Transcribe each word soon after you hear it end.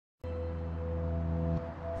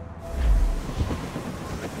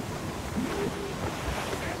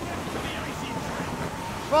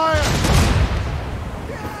Fire!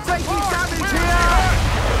 Taking damage here!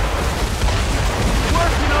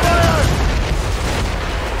 Working on fire!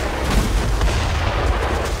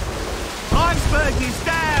 Iceberg is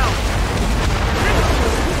down!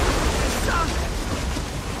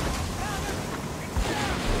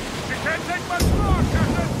 You can't take much more,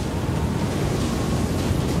 Captain!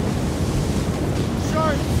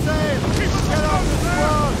 Short sail! Get off the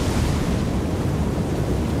squad!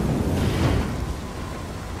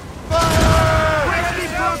 Fire! Ready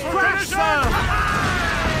for precursor!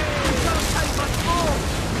 We can't take much more!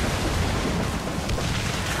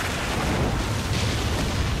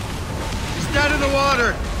 He's dead in the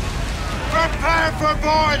water! Prepare for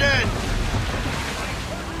boarding!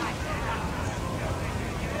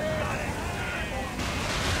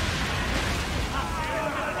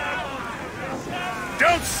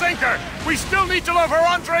 Don't sink her! We still need to lower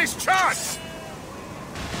Andre's charts!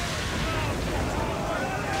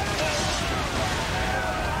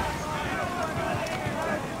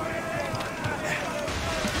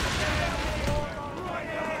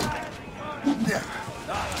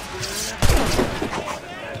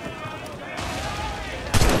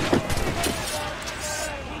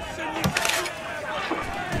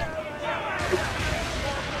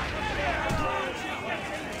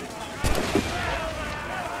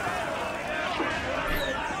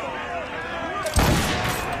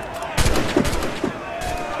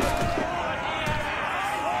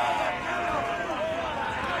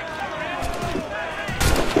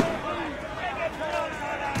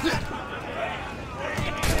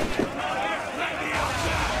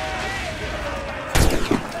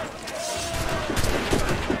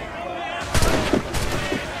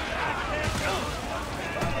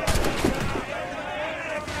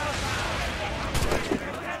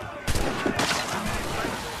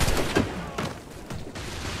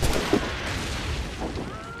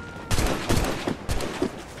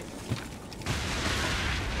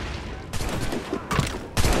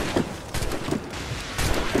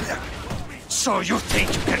 So you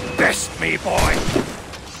think you can best me, boy?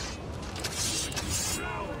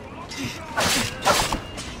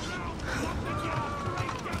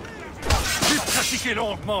 J'ai pratiqué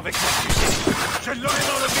longuement avec mon fusil. Je l'aurai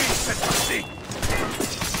dans le mille cette fois-ci.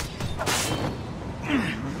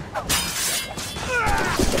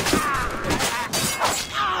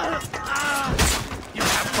 You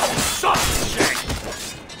have no sauce, Shay!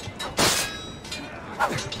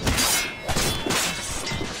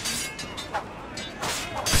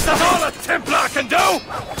 Is that all a Templar can do?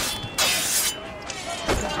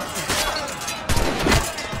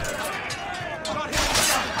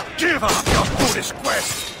 Give up your foolish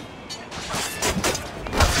quest!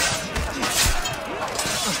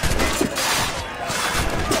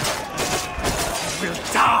 We'll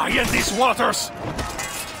die in these waters!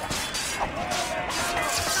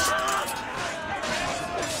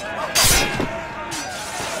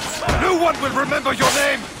 No one will remember your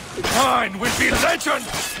name! Mine will be legend!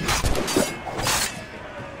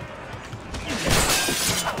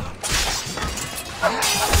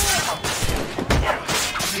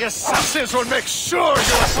 The assassins will make sure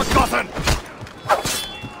you are forgotten!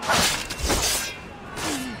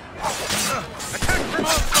 Attack from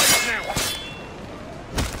all sides now!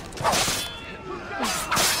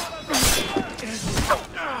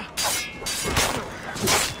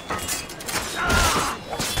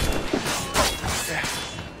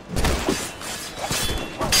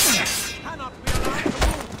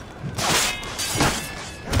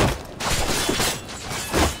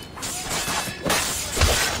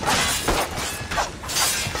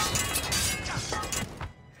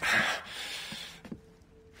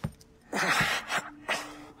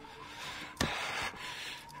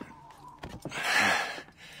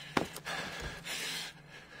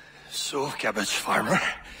 So, cabbage farmer,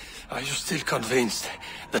 are you still convinced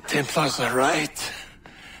the Templars are right?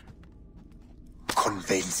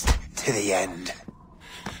 Convinced to the end.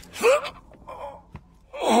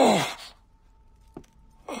 Oh.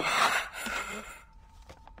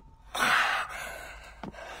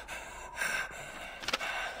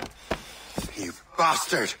 You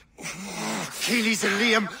bastard! Achilles and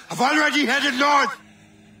Liam have already headed north!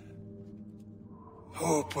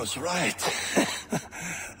 Hope was right.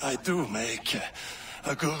 I do make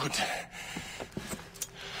a good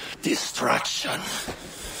distraction.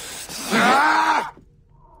 Ah!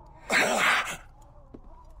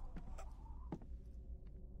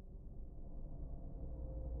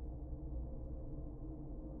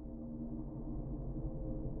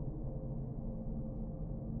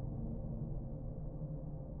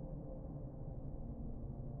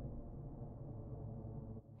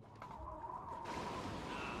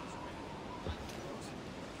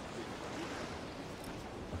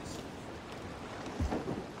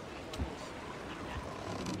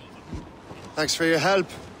 Thanks for your help,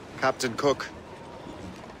 Captain Cook.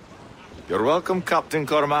 You're welcome, Captain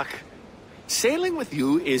Cormac. Sailing with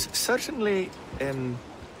you is certainly,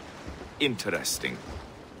 interesting.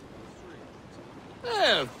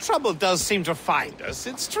 Trouble does seem to find us,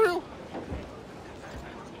 it's true.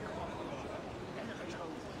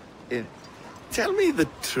 Tell me the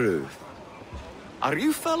truth. Are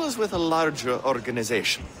you fellows with a larger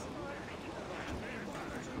organization?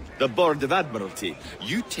 The Board of Admiralty.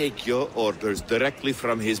 You take your orders directly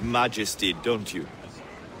from His Majesty, don't you?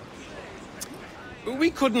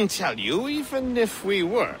 We couldn't tell you, even if we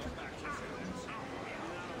were.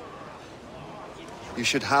 You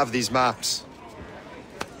should have these maps.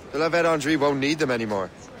 The La Vedendrie won't need them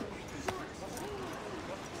anymore.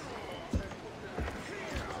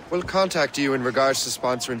 We'll contact you in regards to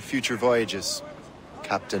sponsoring future voyages,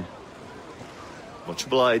 Captain. Much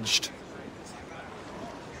obliged.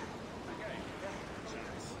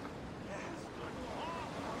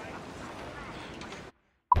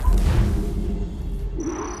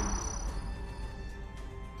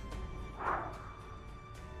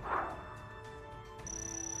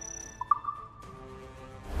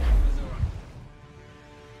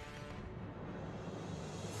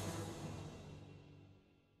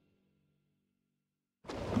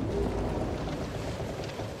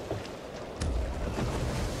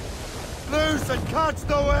 Loose and catch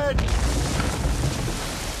the wind!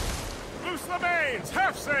 Loose the mains,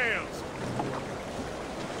 half sails!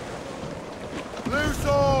 Loose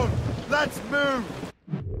all! Let's move!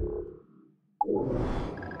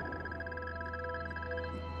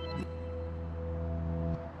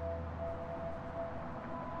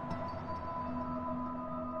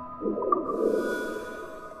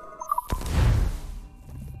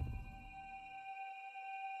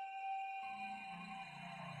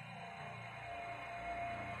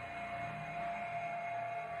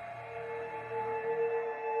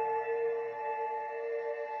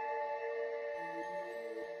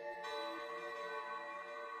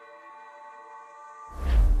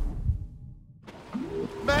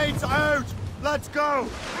 Mates out! Let's go!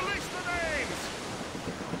 Release the mains!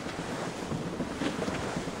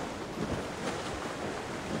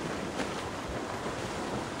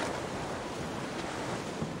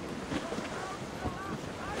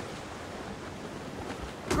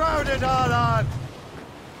 Crowd it all on!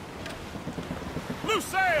 Loose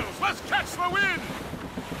sails! Let's catch the wind!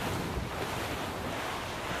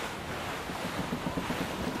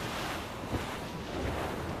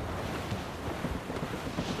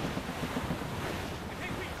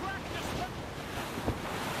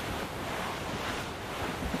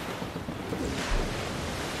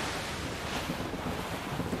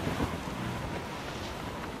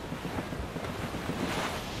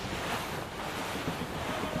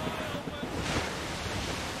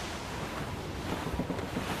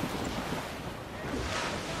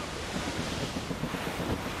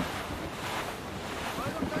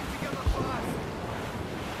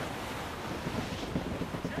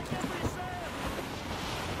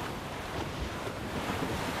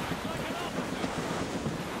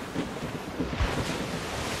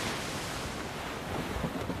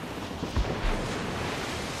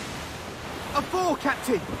 A four,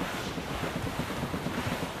 Captain!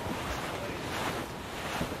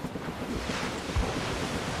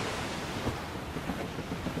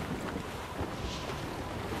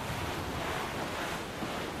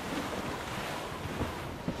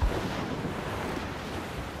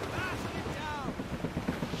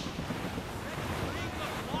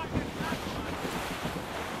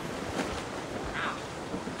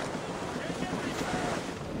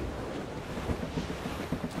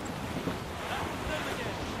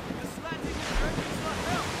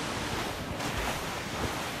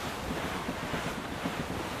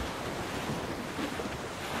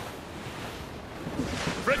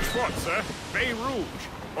 French fort, sir. Bay Rouge,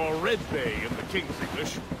 or Red Bay in the King's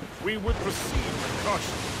English. We would proceed with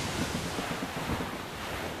caution.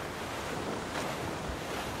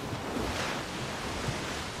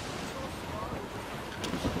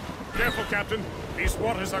 Careful, Captain. These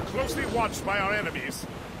waters are closely watched by our enemies.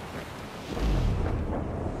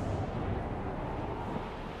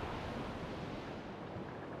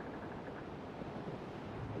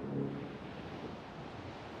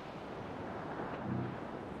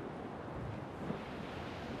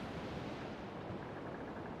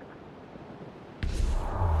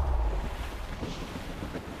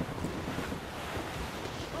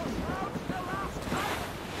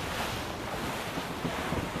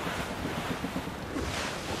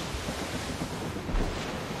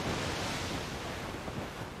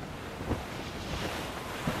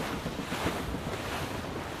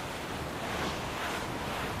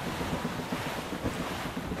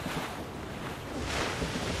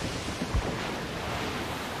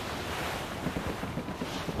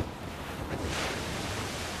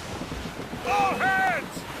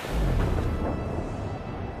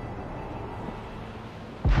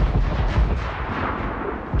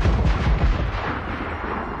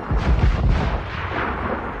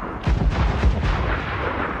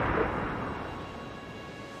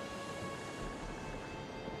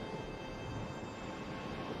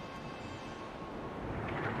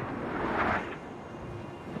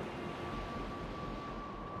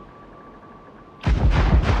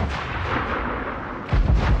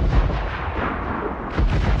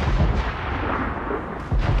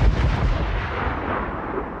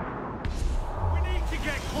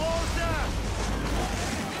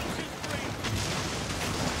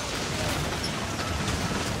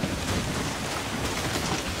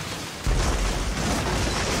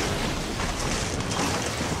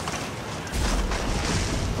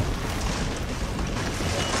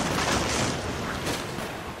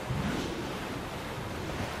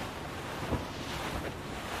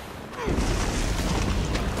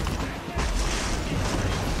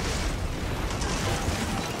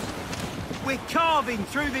 We're carving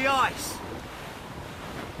through the ice.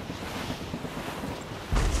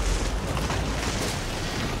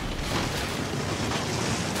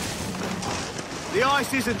 The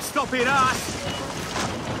ice isn't stopping us.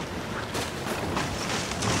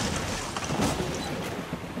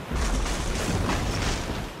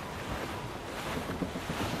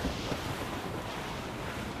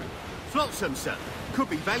 Flotsam, sir. Could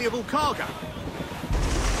be valuable cargo.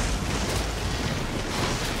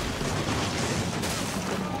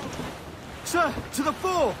 Sir, to the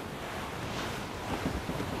fore!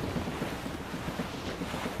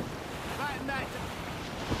 Batten that.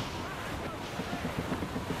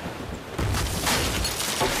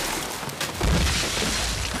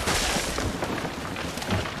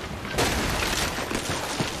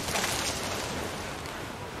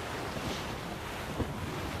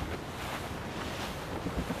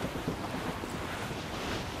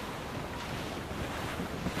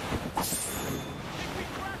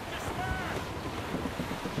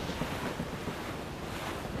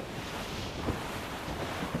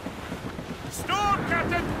 Storm,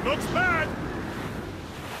 Captain! Looks bad!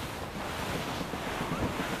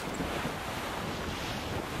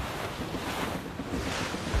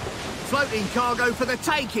 Floating cargo for the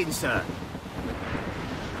taking, sir.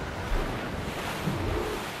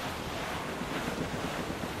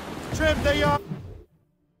 Trim the yard!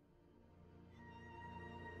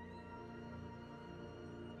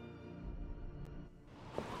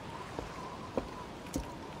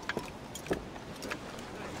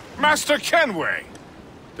 Master Kenway!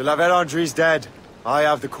 De la Vérendrye's dead. I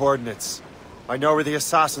have the coordinates. I know where the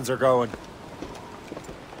assassins are going.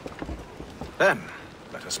 Then,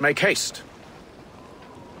 let us make haste.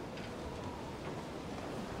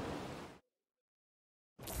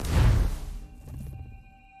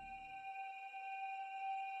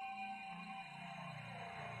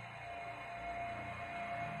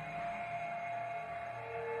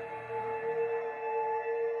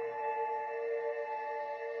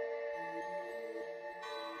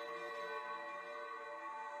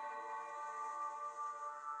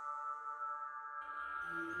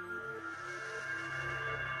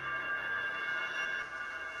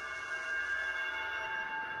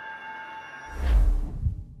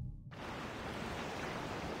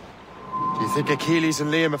 Do you think Achilles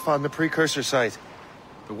and Liam have found the precursor site?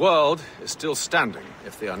 The world is still standing.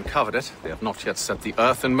 If they uncovered it, they have not yet set the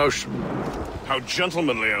Earth in motion. How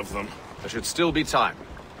gentlemanly of them. There should still be time.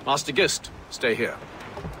 Master Gist, stay here.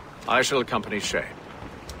 I shall accompany Shay.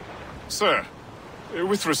 Sir,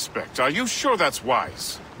 with respect, are you sure that's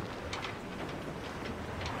wise?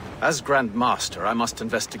 As Grand Master, I must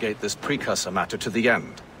investigate this precursor matter to the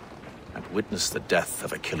end, and witness the death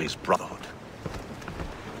of Achilles' brotherhood.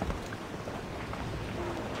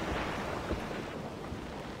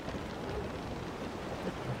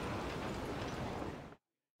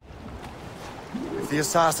 If the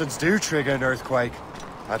assassins do trigger an earthquake,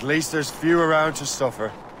 at least there's few around to suffer.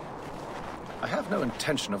 I have no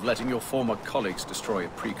intention of letting your former colleagues destroy a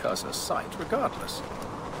precursor site, regardless.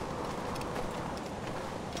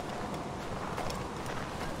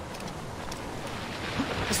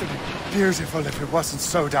 Isn't it beautiful if it wasn't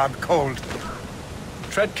so damn cold?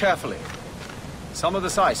 Tread carefully. Some of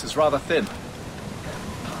this ice is rather thin.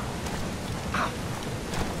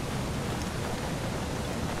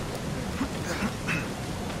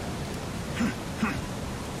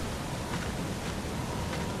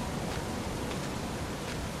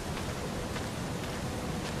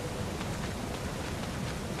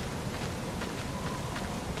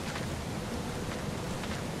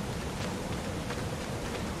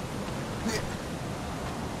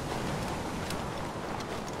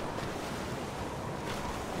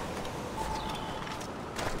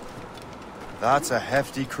 That's a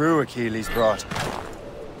hefty crew Achilles brought.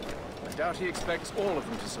 I doubt he expects all of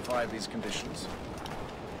them to survive these conditions.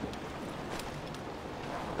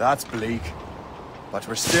 That's bleak. But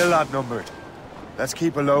we're still outnumbered. Let's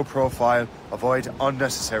keep a low profile, avoid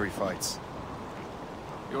unnecessary fights.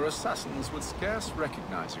 Your assassins would scarce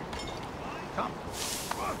recognize you. Come.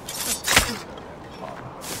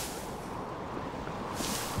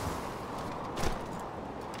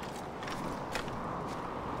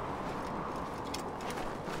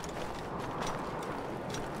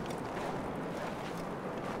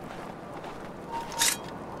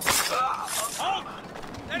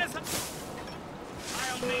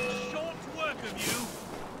 I'll make short work of you.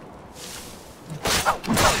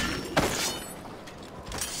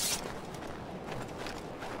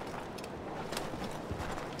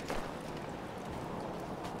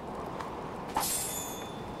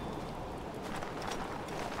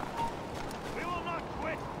 We will not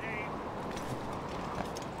quit, Dave.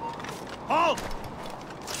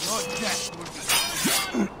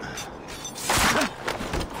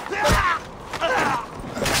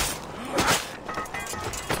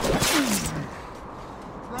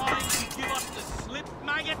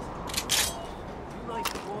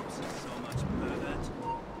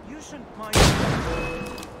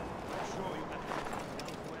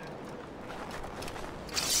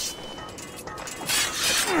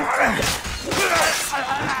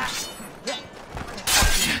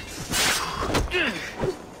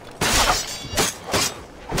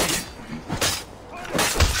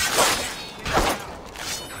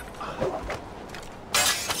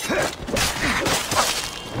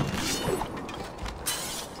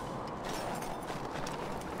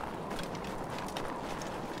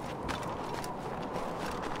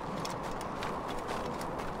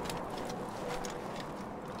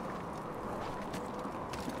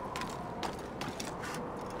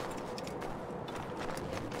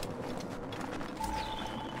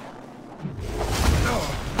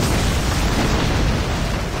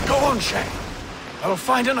 Go on, Shay. I'll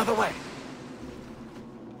find another way.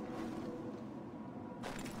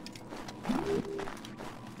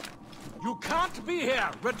 You can't be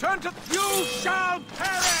here! Return to... You shall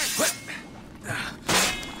perish!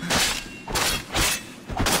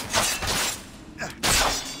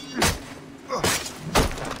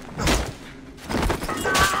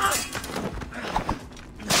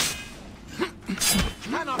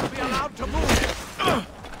 Cannot be allowed to move!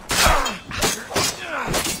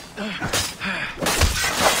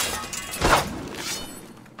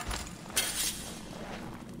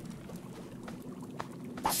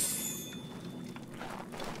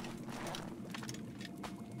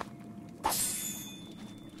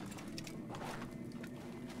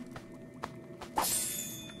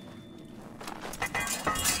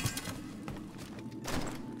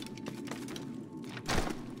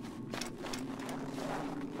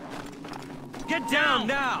 Get down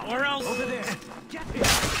now, or else... Over there. Get here.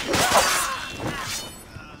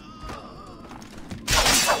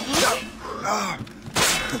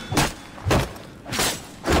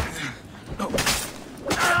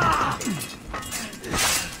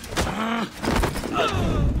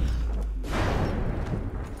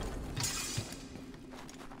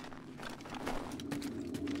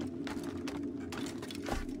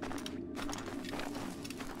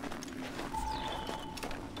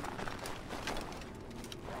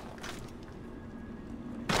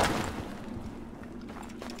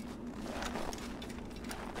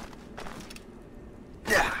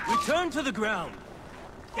 Return to the ground.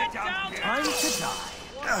 Get down. Time to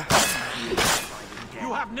die.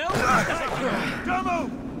 You have no... Don't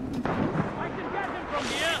move! I can get him from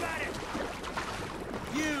here.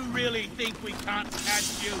 You really think we can't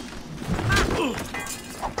catch you?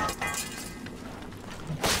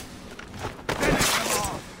 Finish him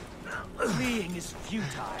off! Fleeing is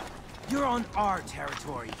futile. You're on our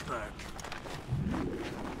territory, Burke.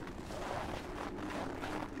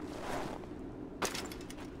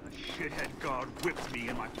 Shithead guard whipped me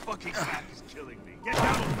and my fucking back is killing me. Get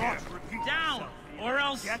down, North. Repeat down, yourself. Or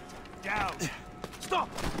else... Get down. Stop!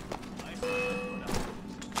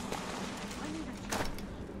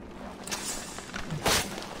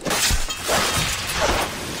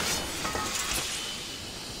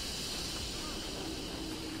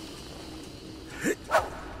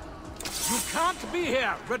 You can't be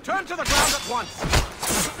here! Return to the ground at once!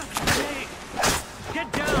 Hey,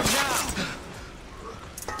 get down now!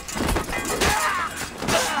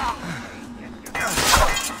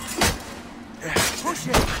 Push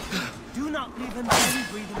it! Do not leave him any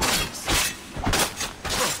breathing space.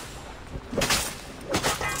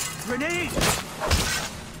 Grenade!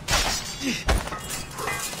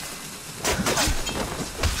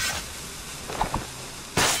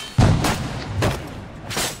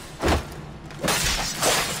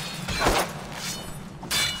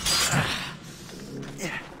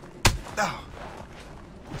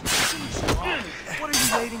 What are you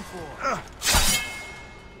waiting for?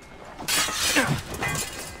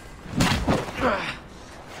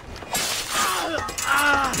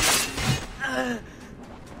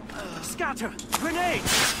 Scatter! Grenade!